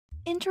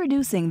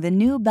Introducing the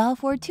new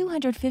Balfour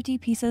 250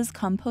 pieces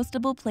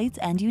compostable plates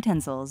and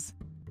utensils.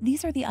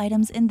 These are the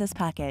items in this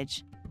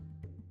package.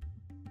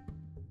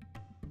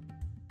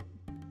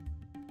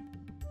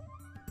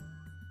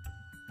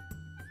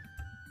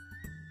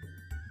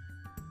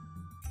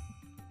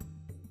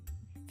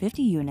 $50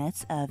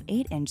 units of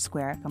 8-inch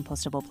square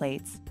compostable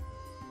plates,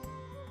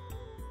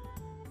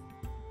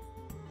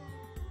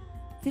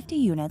 50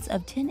 units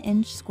of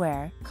 10-inch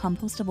square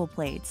compostable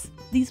plates.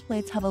 These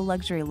plates have a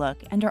luxury look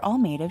and are all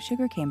made of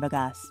sugarcane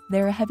bagasse.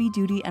 They are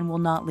heavy-duty and will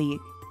not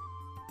leak.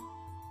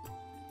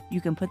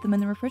 You can put them in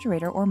the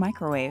refrigerator or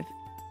microwave.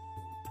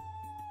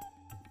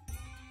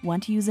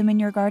 Want to use them in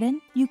your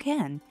garden? You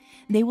can.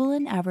 They will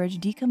on average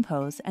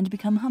decompose and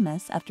become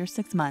hummus after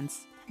 6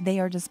 months. They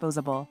are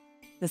disposable.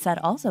 The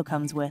set also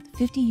comes with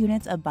 50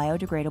 units of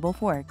biodegradable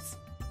forks,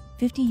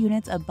 50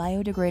 units of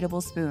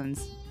biodegradable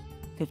spoons,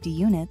 50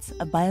 units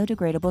of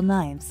biodegradable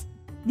knives.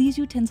 These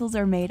utensils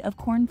are made of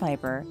corn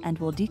fiber and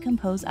will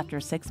decompose after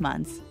 6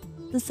 months.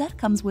 The set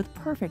comes with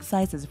perfect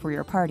sizes for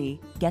your party,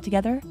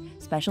 get-together,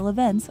 special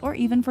events, or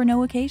even for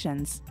no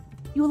occasions.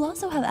 You will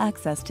also have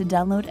access to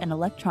download an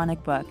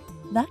electronic book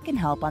that can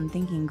help on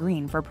thinking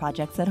green for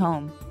projects at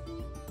home.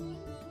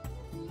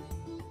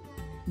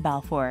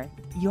 Balfour,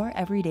 your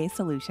everyday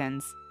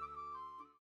solutions.